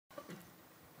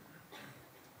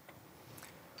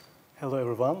Hello,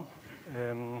 everyone.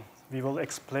 We will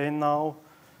explain now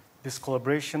this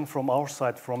collaboration from our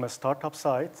side, from a startup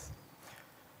side.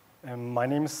 My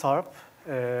name is Sarp,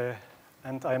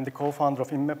 and I am the co-founder of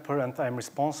InMapper, and I'm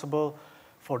responsible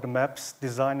for the maps,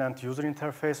 design, and user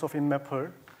interface of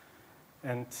InMapper.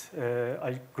 And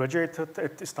I graduated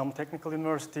at Istanbul Technical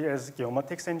University as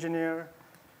geomatics engineer,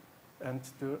 and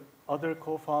the other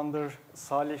co-founder,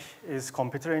 Salih, is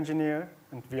computer engineer,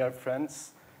 and we are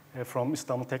friends from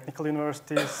Istanbul Technical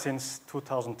University since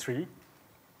 2003.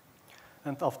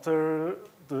 And after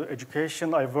the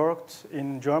education, I worked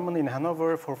in Germany, in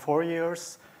Hanover, for 4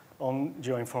 years on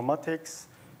geoinformatics.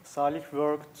 Salih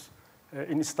worked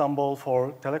in Istanbul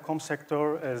for telecom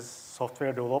sector as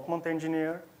software development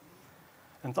engineer.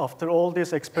 And after all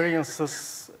these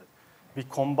experiences, we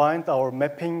combined our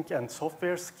mapping and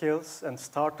software skills and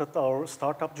started our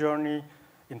startup journey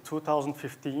in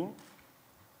 2015.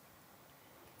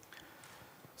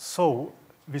 So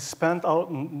we spent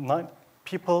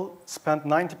people spend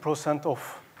 90%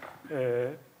 of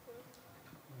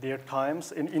their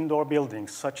times in indoor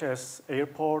buildings, such as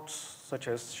airports, such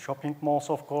as shopping malls,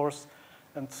 of course,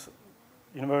 and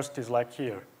universities like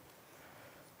here.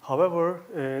 However,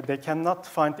 they cannot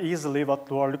find easily what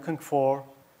they are looking for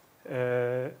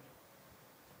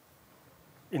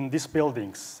in these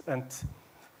buildings. And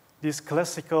these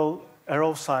classical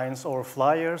arrow signs or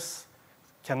flyers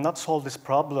cannot solve this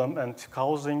problem and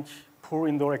causing poor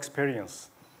indoor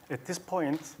experience. At this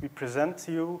point, we present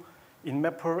to you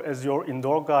InMapper as your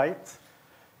indoor guide.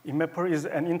 InMapper is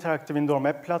an interactive indoor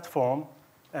map platform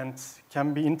and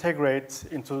can be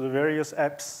integrated into the various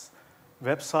apps,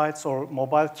 websites, or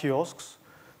mobile kiosks.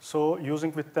 So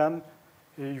using with them,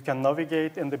 you can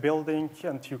navigate in the building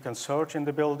and you can search in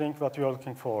the building what you are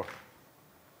looking for.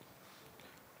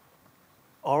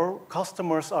 Our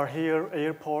customers are here,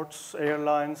 airports,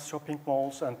 airlines, shopping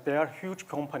malls, and they are huge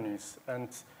companies. And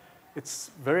it's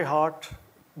very hard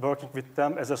working with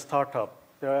them as a startup.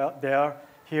 There are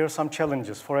here some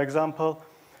challenges. For example,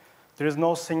 there is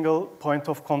no single point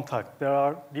of contact. There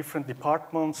are different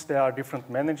departments, there are different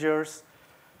managers,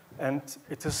 and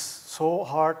it is so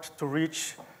hard to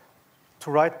reach the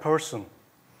right person.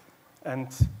 And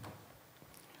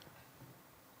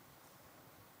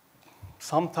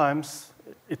sometimes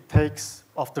it takes,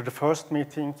 after the first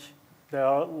meeting, there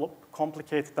are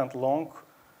complicated and long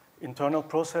internal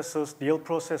processes, deal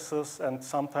processes, and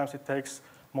sometimes it takes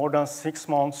more than 6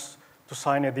 months to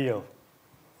sign a deal.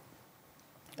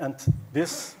 And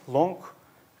this long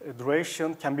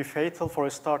duration can be fatal for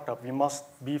a startup. We must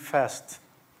be fast.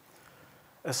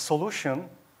 As solution,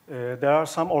 there are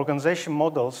some organization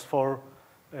models for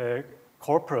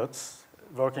corporates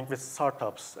working with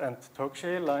startups, and Turkish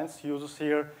Airlines uses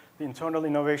here the internal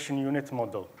innovation unit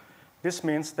model. This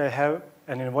means they have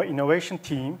an innovation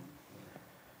team,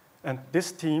 and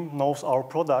this team knows our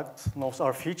product, knows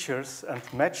our features, and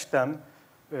match them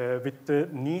with the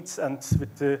needs and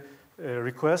with the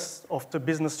requests of the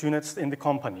business units in the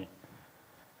company.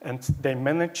 And they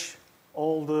manage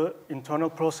all the internal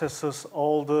processes,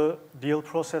 all the deal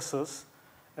processes,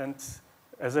 and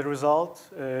as a result,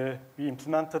 we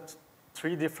implemented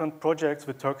 3 different projects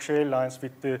with Turkish Airlines,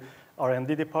 with the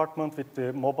R&D department, with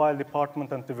the mobile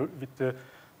department, and with the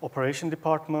operation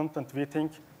department, and we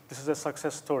think this is a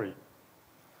success story.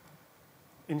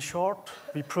 In short,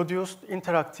 we produced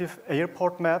interactive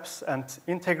airport maps and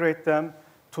integrate them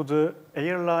to the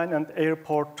airline and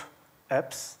airport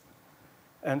apps,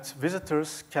 and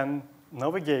visitors can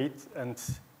navigate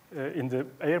in the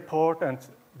airport and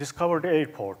discover the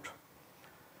airport.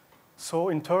 So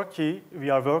in Turkey, we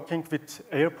are working with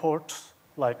airports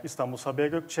like Istanbul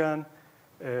Sabiha,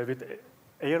 with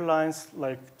airlines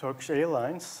like Turkish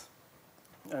Airlines.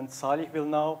 And Salih will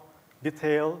now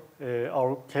detail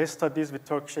our case studies with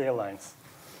Turkish Airlines.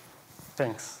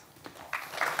 Thanks.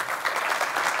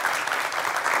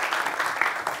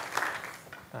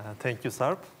 Thank you,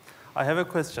 Sarp. I have a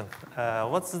question.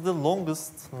 What's the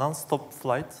longest non-stop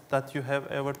flight that you have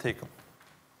ever taken?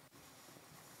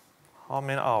 How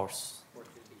many hours?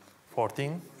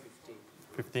 14?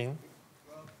 15?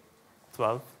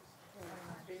 12?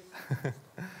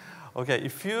 Okay,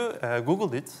 if you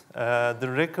Google it, the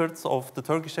records of the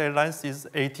Turkish Airlines is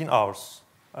 18 hours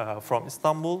from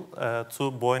Istanbul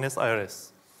to Buenos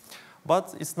Aires.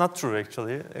 But it's not true,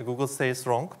 actually. Google says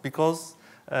wrong, because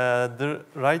the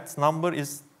right number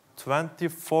is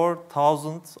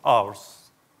 24,000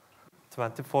 hours.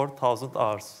 24,000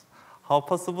 hours. How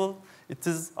possible? It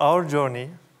is our journey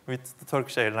with the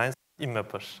Turkish Airlines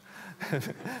InMapper.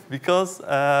 Because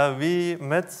we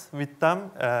met with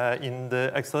them in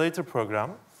the accelerator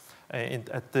program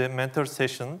at the mentor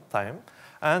session time.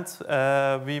 And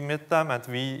we met them and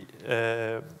we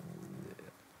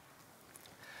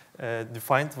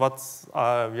defined what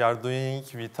we are doing.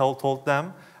 We told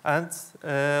them, and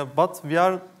but we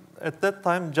are at that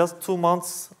time just 2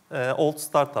 months old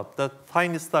startup, that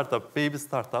tiny startup, baby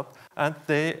startup, and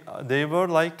they were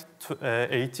like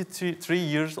 83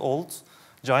 years old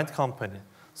giant company.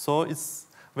 So it's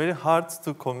very hard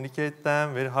to communicate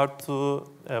them, very hard to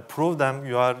prove them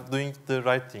you are doing the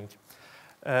right thing.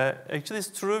 Actually, it's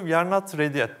true. We are not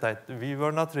ready at that. We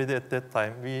were not ready at that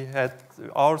time.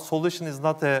 Our solution is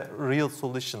not a real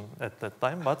solution at that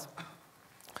time, but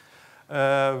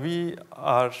we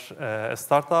are a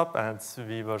startup, and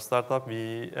we were startup.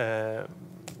 We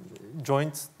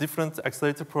joined different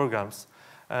accelerator programs,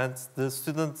 and the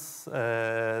students,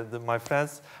 my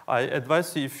friends, I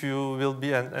advise you, if you will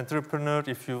be an entrepreneur,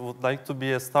 if you would like to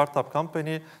be a startup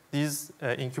company, these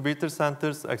incubator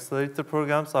centers, accelerator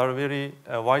programs are very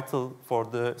vital for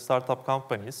the startup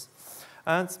companies.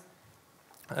 And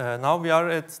now we are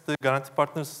at the Guarantee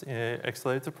Partners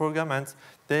Accelerator Program, and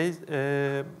they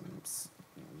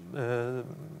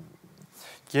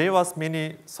gave us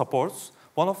many supports.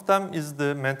 One of them is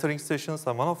the mentoring sessions,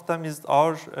 and one of them is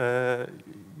our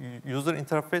user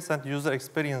interface and user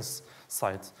experience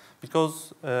side,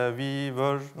 because we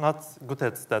were not good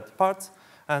at that part,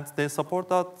 and they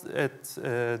support us at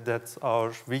that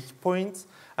our weak point,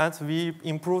 and we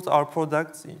improved our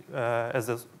product as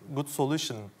a good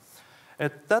solution.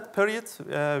 At that period,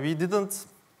 we didn't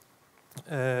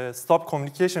stop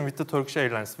communication with the Turkish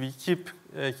Airlines. We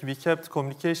kept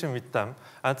communication with them,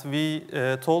 and we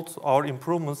told our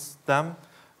improvements them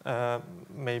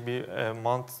maybe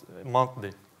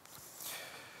monthly.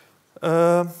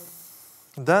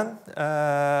 Then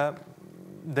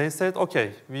they said,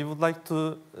 okay, we would like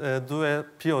to do a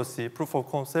POC, proof of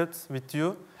concept, with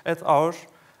you at our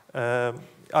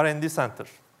R&D center.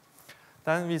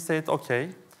 Then we said,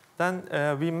 okay. Then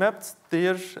we mapped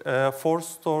their 4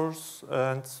 stores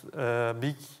and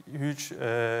big, huge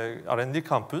R&D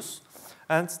campus,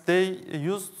 and they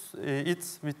used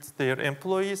it with their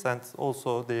employees, and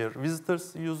also their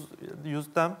visitors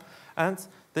used them. And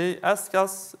they asked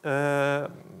us,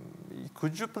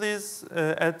 could you please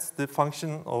add the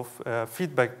function of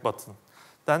feedback button?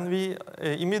 Then we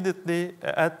immediately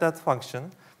add that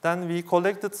function. Then we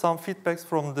collected some feedbacks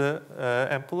from the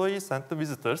employees and the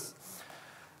visitors.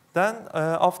 Then,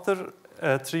 after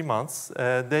 3 months,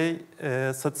 they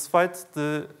satisfied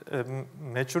the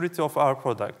maturity of our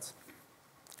product.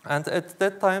 And at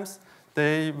that time,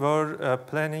 they were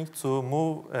planning to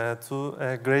move to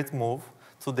a great move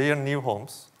to their new home,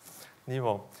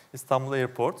 Istanbul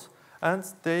Airport. And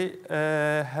they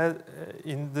had,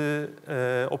 in the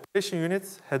operation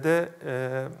unit, had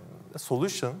a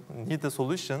solution, need a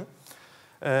solution.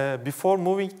 Before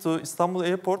moving to Istanbul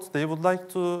Airport, they would like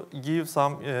to give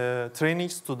some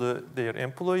trainings to their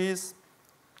employees.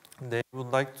 They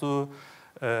would like to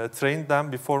train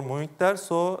them before moving there.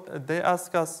 So they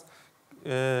asked us,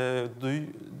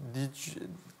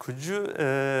 could you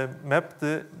map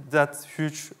that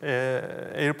huge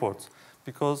airport?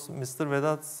 Because Mr.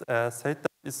 Vedat said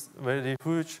that it's very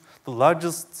huge, the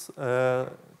largest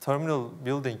terminal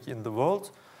building in the world,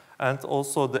 and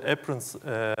also the aprons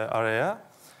area.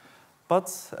 But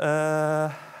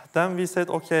then we said,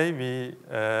 okay, we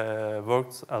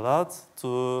worked a lot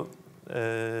to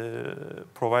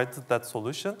provide that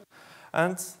solution.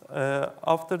 And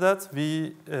after that,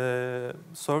 we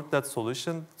served that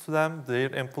solution to them.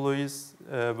 Their employees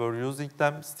were using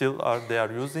them, still they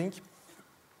are using.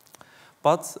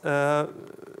 But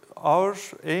our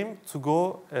aim to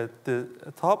go at the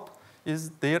top is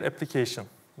their application,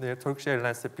 their Turkish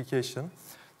Airlines application,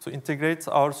 to integrate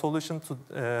our solution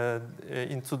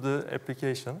into the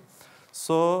application.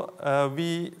 So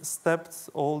we stepped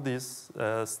all these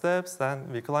steps,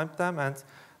 and we climbed them, and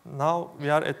now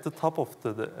we are at the top of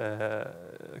the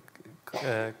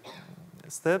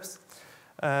steps.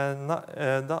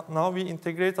 Now we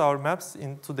integrate our maps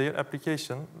into their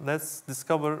application. Let's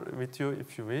discover with you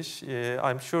if you wish.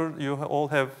 I'm sure you all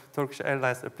have Turkish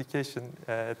Airlines application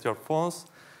at your phones.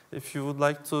 If you would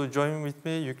like to join with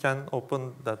me, you can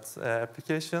open that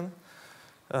application.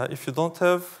 If you don't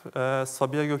have,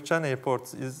 Sabiha Gökçen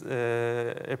Airport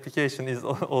application is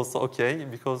also okay,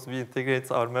 because we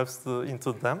integrate our maps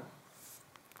into them.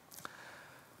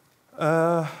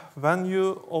 When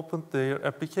you open their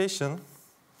application,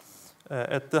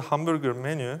 at the hamburger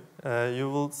menu, you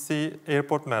will see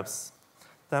airport maps.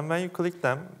 Then when you click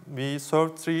them, we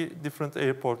serve 3 different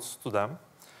airports to them.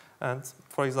 And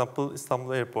for example,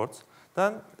 Istanbul Airport.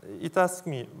 Then it asks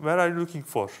me, where are you looking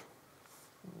for?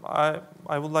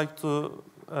 I would like to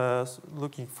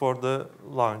looking for the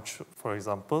launch, for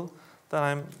example. Then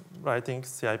I'm writing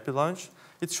CIP launch.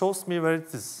 It shows me where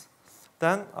it is.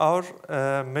 Then our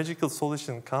magical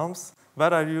solution comes.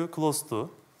 Where are you close to?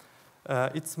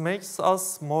 It makes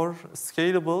us more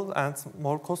scalable and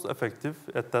more cost-effective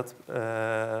at that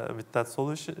with that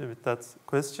solution, with that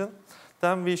question.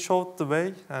 Then we showed the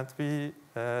way, and we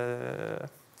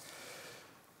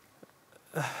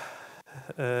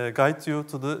guide you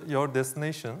to your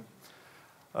destination.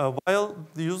 While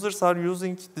the users are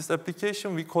using this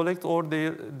application, we collect all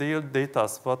their data,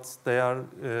 what they are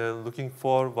looking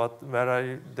for,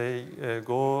 where they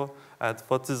go, and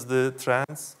what is the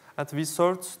trends. And we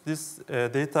search this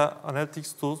data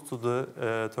analytics tools to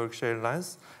the Turkish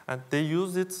Airlines, and they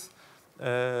use it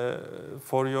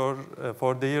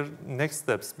for their next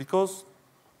steps. Because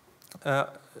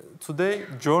today,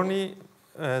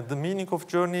 the meaning of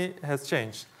journey has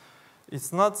changed.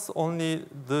 It's not only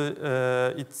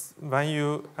it's when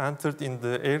you entered in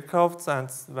the aircraft and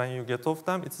when you get off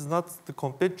them. It is not the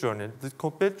complete journey. The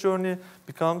complete journey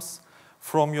becomes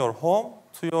from your home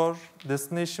to your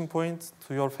destination point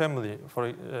to your family,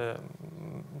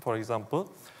 for example.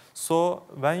 So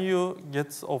when you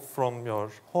get off from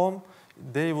your home,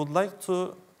 they would like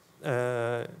to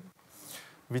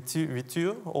with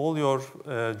you all your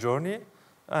journey.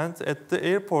 And at the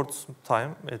airport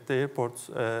time, at the airport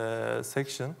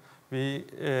section, we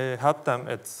help them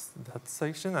at that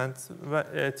section. And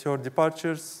at your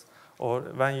departures or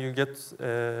when you get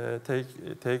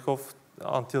take off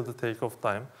until the takeoff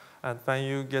time, and when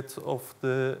you get off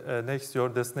the next your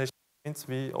destination point,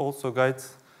 we also guide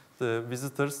the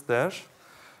visitors there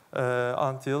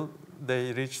until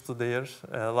they reach to their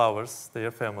lovers,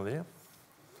 their family.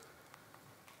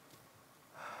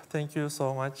 Thank you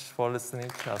so much for listening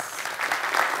to us.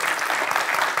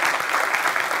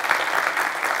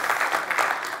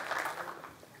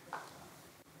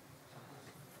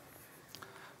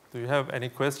 Do you have any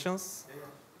questions?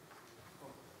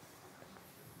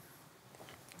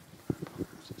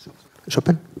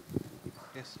 Chopin?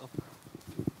 Yes.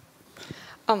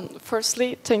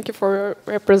 Firstly, thank you for your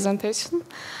representation.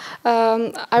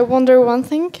 I wonder one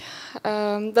thing.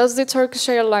 Does the Turkish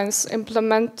Airlines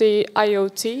implement the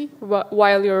IoT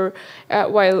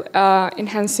while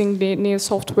enhancing the new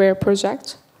software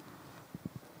project?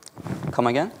 Come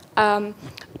again?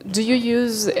 Do you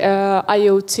use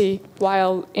IoT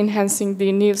while enhancing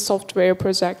the new software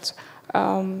project?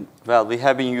 Well, we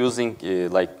have been using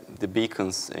like the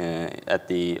beacons at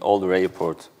the older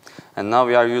airport. And now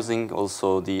we are using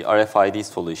also the RFID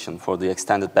solution for the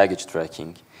extended baggage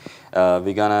tracking.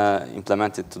 We're gonna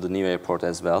implement it to the new airport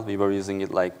as well. We were using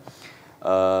it like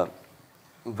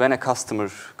when a customer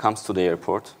comes to the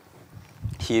airport,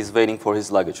 he is waiting for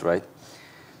his luggage, right?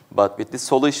 But with these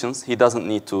solutions, he doesn't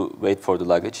need to wait for the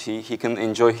luggage. He can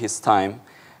enjoy his time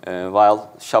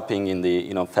while shopping in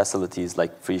the facilities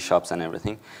like free shops and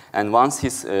everything. And once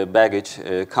his baggage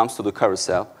comes to the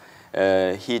carousel,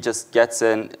 he just gets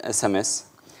an SMS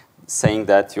saying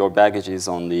that your baggage is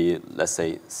on the, let's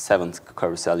say, 7th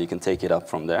carousel. You can take it up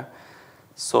from there.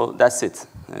 So that's it.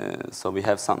 So we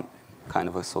have some kind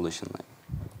of a solution.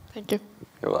 Thank you.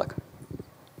 You're welcome.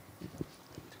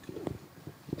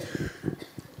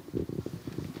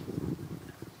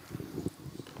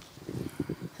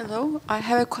 Hello, I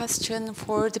have a question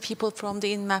for the people from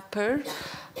the InMapper.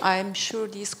 I'm sure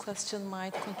this question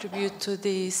might contribute to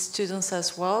the students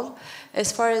as well.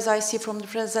 As far as I see from the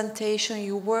presentation,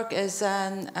 you work as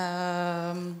an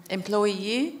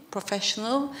employee,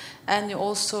 professional, and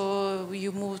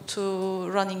you move to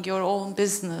running your own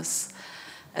business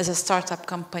as a startup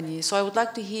company. So I would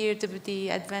like to hear the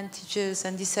advantages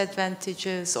and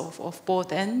disadvantages of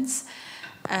both ends.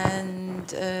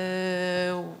 And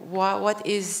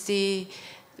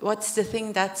what's the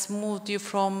thing that's moved you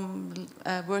from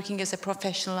working as a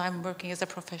professional? I'm working as a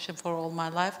professional for all my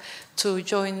life to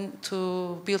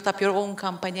build up your own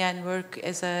company and work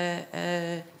as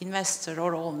a investor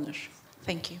or owner.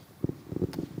 Thank you.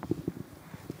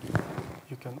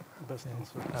 You can best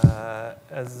answer.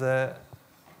 As a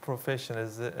profession,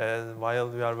 while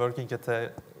we are working at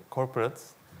a corporate,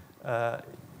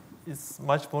 it's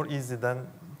much more easy than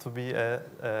to be a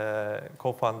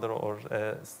co-founder or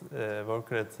a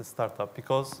worker at a startup,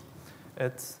 because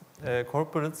at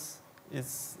corporates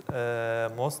it's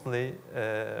mostly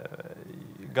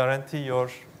guarantee your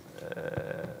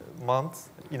month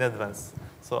in advance.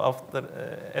 So after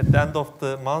at the end of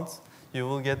the month, you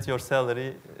will get your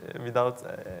salary without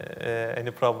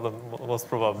any problem, most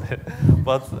probably.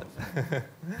 But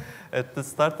At the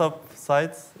startup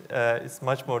side, it's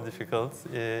much more difficult.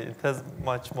 It has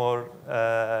much more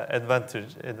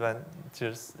adventures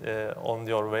on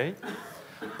your way,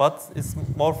 but it's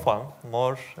more fun,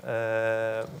 more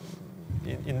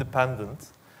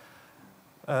independent.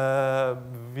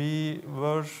 We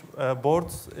were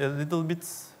bored a little bit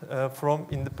from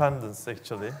independence,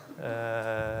 actually.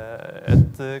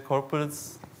 At the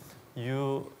corporates,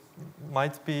 you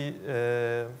might be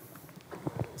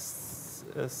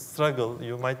struggle.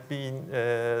 You might be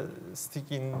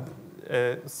stick in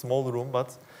a small room,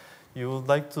 but you would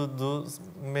like to do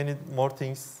many more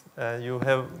things. You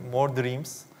have more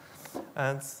dreams,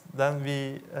 and then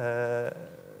we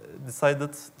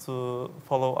decided to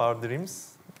follow our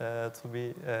dreams to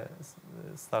be a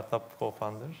startup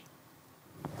co-founder.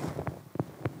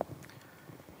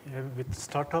 Yeah, with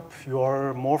startup, you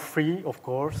are more free, of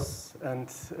course, and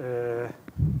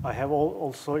I have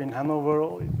also in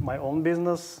Hanover my own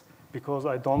business because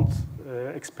I don't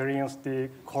experience the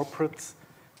corporate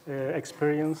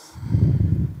experience.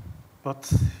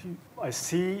 But I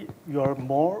see you are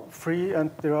more free and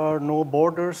there are no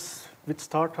borders. With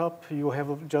startup, you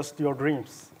have just your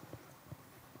dreams.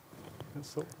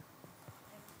 So.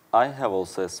 I have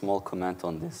also a small comment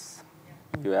on this.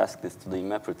 You asked this to the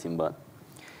InMapper team, but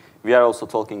we are also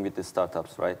talking with the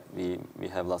startups, right? We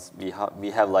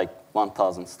have like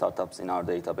 1,000 startups in our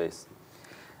database.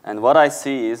 And what I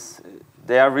see is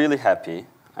they are really happy,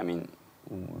 I mean,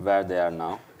 where they are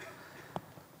now.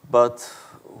 But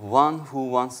one who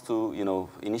wants to,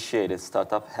 initiate a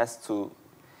startup has to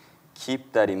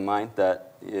keep that in mind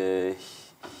that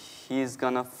he's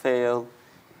gonna fail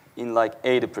in like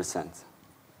 80%.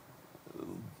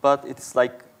 But it's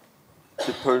like,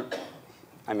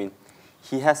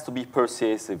 he has to be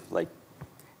persuasive, like,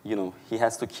 he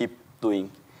has to keep doing,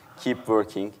 keep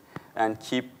working, and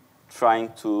keep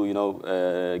trying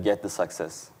to, get the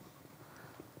success.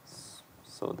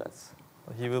 So that's.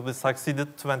 He will be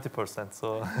succeeded 20%.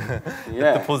 So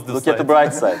yeah, look at the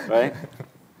bright side, right?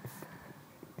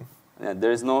 Yeah,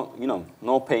 there is no,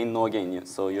 no pain, no gain.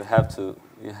 So you have to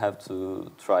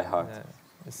try hard. Yeah,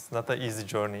 it's not an easy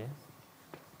journey.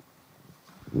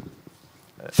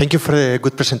 Thank you for a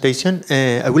good presentation.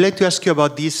 I would like to ask you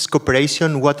about this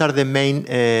cooperation. What are the main,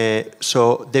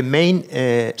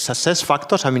 success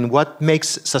factors? I mean, what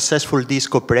makes successful this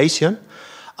cooperation?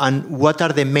 And what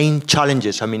are the main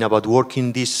challenges, about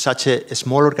working this such a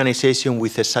small organization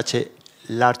with such a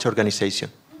large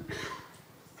organization?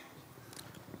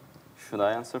 Should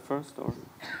I answer first, or?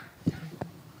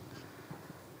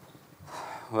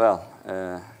 Well,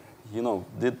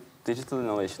 the digital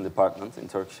innovation department in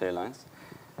Turkish Airlines,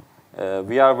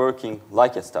 we are working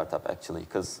like a startup actually,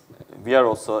 because we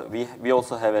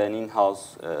also have an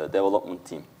in-house development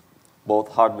team, both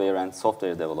hardware and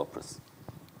software developers.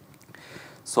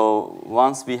 So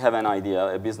once we have an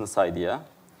idea, a business idea,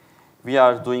 we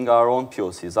are doing our own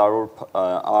POCs,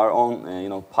 our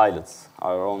own pilots,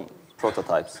 our own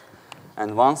prototypes.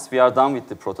 And once we are done with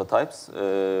the prototypes,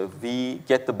 we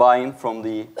get the buy-in from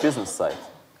the business side.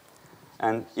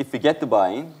 And if we get the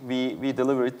buy-in, we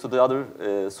deliver it to the other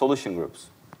solution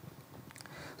groups.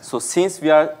 So since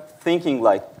we are thinking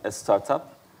like a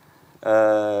startup,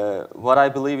 what I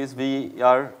believe is we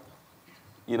are,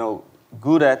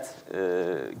 good at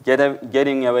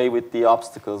getting away with the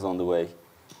obstacles on the way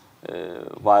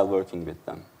while working with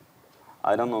them.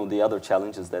 I don't know the other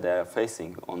challenges that they are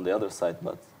facing on the other side,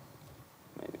 but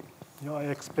maybe. I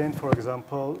explained, for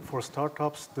example, for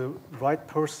startups, the right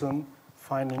person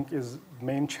finding is the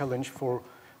main challenge for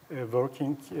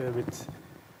working with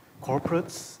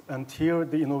corporates. And here,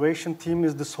 the innovation team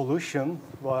is the solution,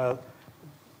 while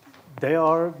they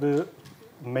are the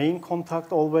main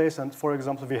contact always. And for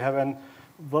example, we have a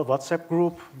WhatsApp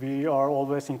group. We are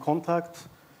always in contact,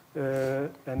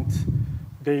 and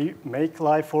they make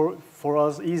life for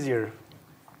us easier.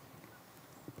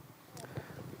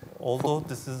 Although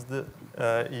this is the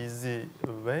easy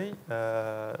way,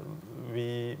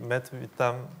 we met with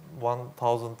them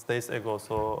 1,000 days ago,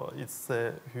 so it's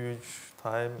a huge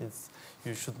time.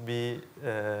 You should be.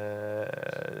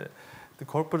 The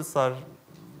corporates are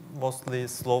mostly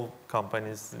slow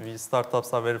companies. We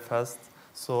startups are very fast,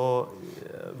 so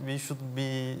we should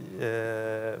be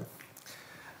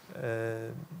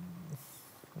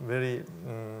very.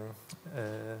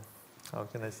 How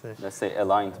can I say? Let's say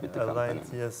aligned with the company. Aligned,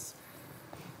 yes.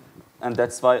 And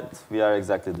that's what we are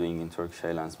exactly doing in Turkish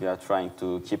Airlines. We are trying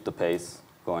to keep the pace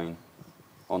going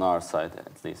on our side,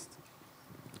 at least.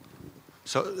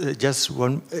 So just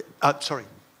one, sorry.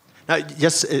 Now,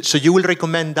 so you will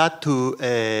recommend that to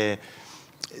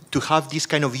to have this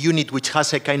kind of unit which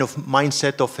has a kind of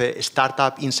mindset of a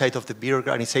startup inside of the big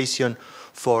organization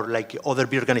for like other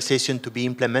big organization to be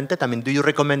implemented? I mean, do you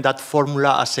recommend that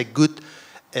formula as a good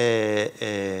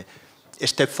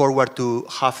step forward to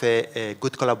have a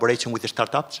good collaboration with the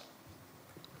startups?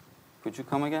 Could you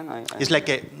come again? It's like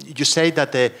you say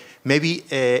that maybe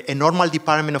a normal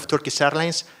department of Turkish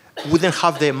Airlines wouldn't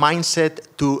have the mindset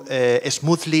to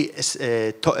smoothly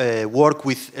work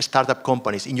with startup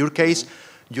companies. In your case,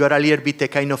 you are a little bit a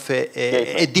kind of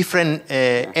a different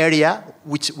area,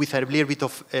 which with a little bit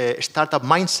of startup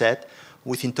mindset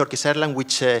within Turkish Airlines,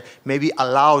 which maybe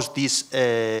allows this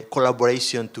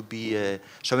collaboration to be.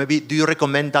 So maybe do you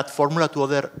recommend that formula to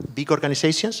other big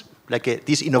organizations, like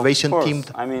this innovation team?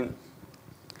 I mean,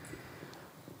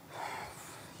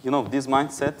 you know, this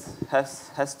mindset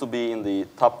has to be in the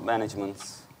top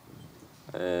management's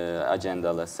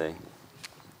agenda, let's say.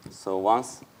 So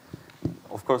once,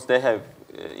 of course, they have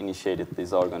initiated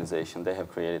this organization, they have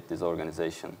created this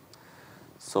organization.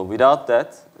 So without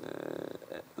that,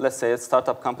 let's say a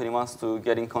startup company wants to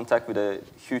get in contact with a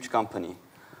huge company.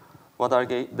 What are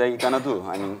they gonna do?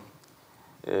 I mean,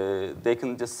 they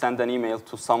can just send an email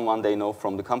to someone they know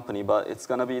from the company, but it's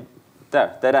gonna be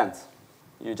there, dead end.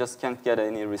 You just can't get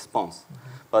any response.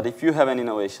 But if you have an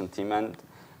innovation team, and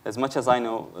as much as I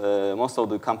know, most of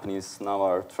the companies now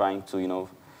are trying to, you know,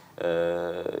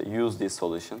 use this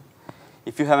solution.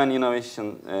 If you have an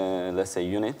innovation, let's say,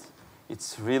 unit,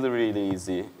 it's really, really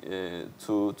easy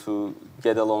to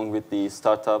get along with the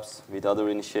startups, with other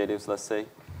initiatives, let's say,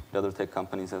 with other tech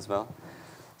companies as well.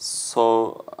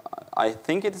 So I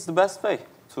think it is the best way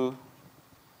to.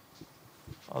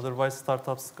 Otherwise,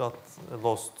 startups got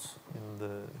lost in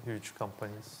the huge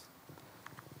companies.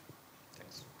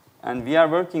 Thanks. And we are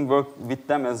working with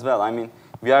them as well. I mean,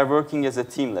 we are working as a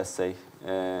team, let's say,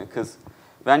 because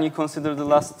when you consider the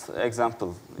last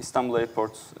example, Istanbul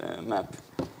Airport map,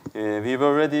 we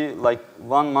were ready like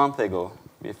 1 month ago,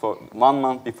 1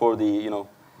 month before the, you know,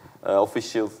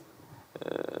 official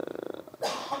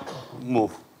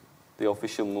move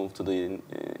to the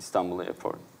Istanbul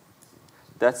Airport.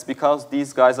 That's because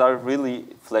these guys are really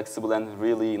flexible and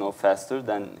really, you know, faster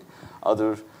than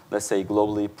other, let's say,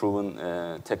 globally proven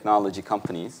technology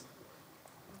companies.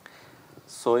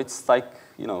 So it's like,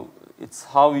 you know, it's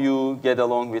how you get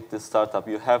along with the startup.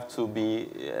 You have to be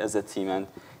as a team, and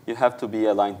you have to be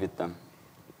aligned with them.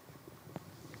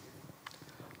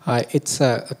 Hi, it's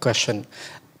a question.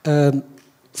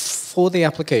 For the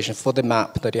application, for the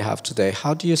map that you have today,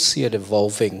 how do you see it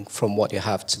evolving from what you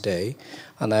have today?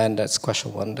 And then that's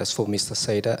question one, that's for Mr.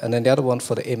 Seyda. And then the other one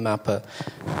for the InMapper.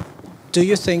 Do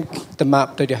you think the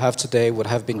map that you have today would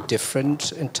have been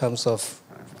different in terms of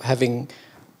having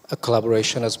a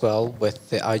collaboration as well with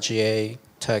the IGA,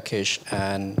 Turkish,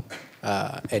 and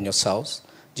yourselves?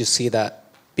 Do you see that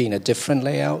being a different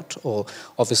layout, or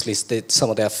obviously some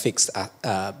of their fixed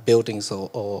buildings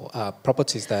or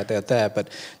properties that they're there, but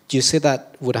do you see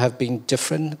that would have been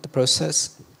different, the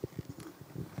process?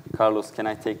 Carlos, can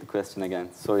I take the question again?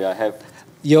 Sorry, I have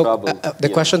trouble. The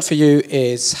question for you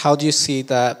is, how do you see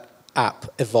that app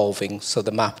evolving? So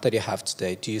the map that you have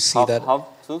today, do you see that? How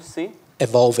to see?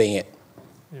 Evolving it.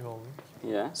 Evolving.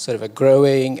 Yeah. Sort of a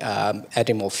growing,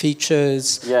 adding more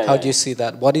features. How do you see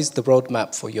that? What is the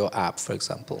roadmap for your app, for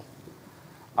example?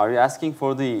 Are you asking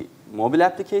for the mobile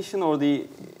application or the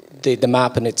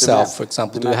map in itself, for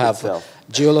example? Do you have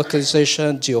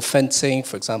geolocalization, geofencing,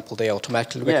 for example, they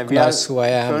automatically recognize who I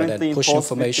am and then push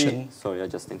information? Sorry, I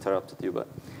just interrupted you, but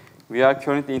we are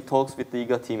currently in talks with the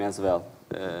IGA team as well.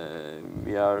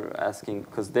 We are asking,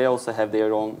 because they also have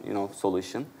their own, you know,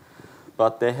 solution.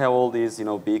 But they have all these, you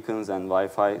know, beacons and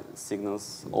Wi-Fi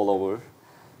signals all over.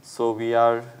 So we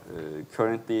are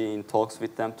currently in talks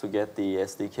with them to get the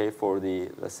SDK for the,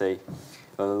 let's say,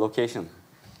 location.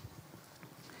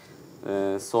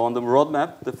 So on the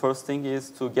roadmap, the first thing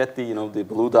is to get the, you know, the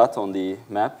blue dot on the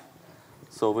map.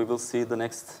 So we will see the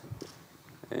next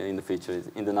in the future,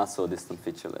 in the not so distant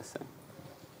future, let's say.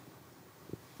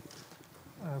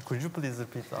 Could you please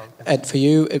repeat that? And for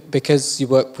you, because you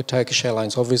work with Turkish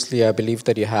Airlines, obviously I believe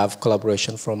that you have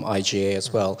collaboration from IGA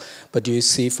as well. But do you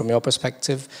see, from your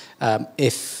perspective, do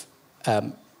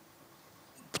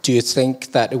you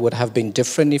think that it would have been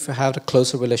different if you had a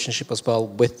closer relationship as well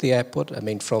with the airport? I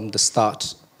mean, from the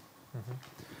start.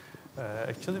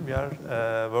 Actually, we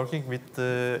are working with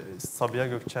the Sabiha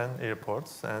Gökçen Airport,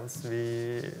 and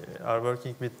we are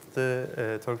working with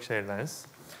the Turkish Airlines.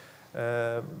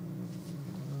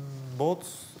 Both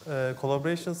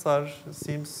collaborations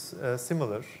seems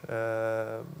similar.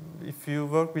 If you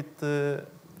work with the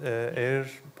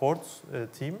airport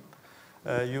team,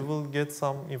 you will get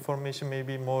some information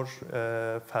maybe more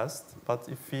fast. But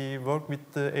if we work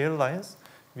with the airlines,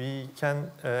 we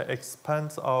can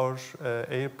expand our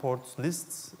airport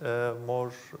lists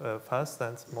more fast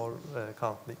and more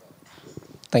currently.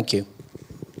 Thank you.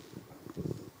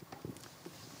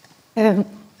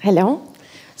 Hello.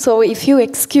 So if you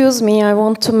excuse me, I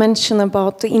want to mention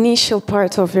about the initial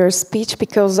part of your speech,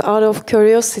 because out of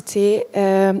curiosity,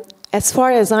 as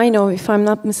far as I know, if I'm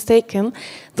not mistaken,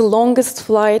 the longest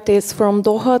flight is from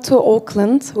Doha to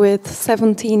Auckland with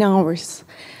 17 hours.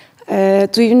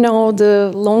 Do you know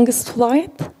the longest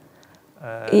flight?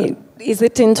 Is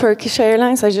it in Turkish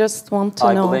Airlines? I just want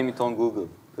to know. I blame it on Google,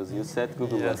 because you said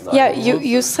Google was like. Yeah,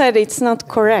 you said it's not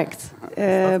correct.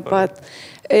 But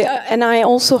and I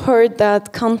also heard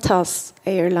that Qantas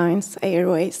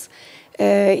Airways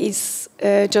is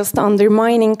just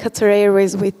undermining Qatar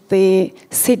Airways with the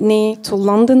Sydney to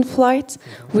London flight,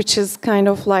 which is kind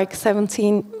of like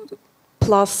 17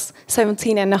 plus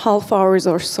 17 and a half hours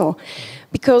or so.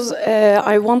 Because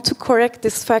I want to correct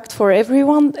this fact for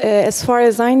everyone. As far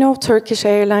as I know, Turkish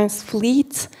Airlines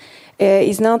fleet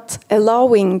is not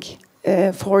allowing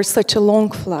for such a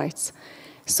long flight.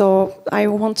 So I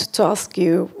wanted to ask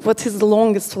you, what is the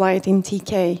longest flight in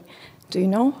TK? Do you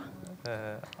know?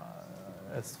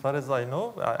 As far as I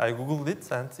know, I googled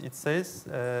it and it says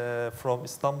from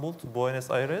Istanbul to Buenos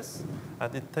Aires,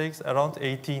 and it takes around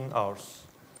 18 hours.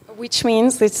 Which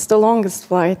means it's the longest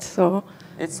flight, so...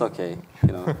 It's okay,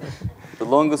 you know. The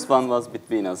longest one was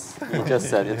between us. He just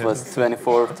said it was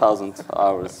 24,000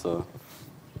 hours, so...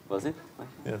 Was it?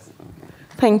 Yes.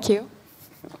 Thank you.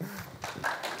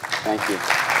 Thank you.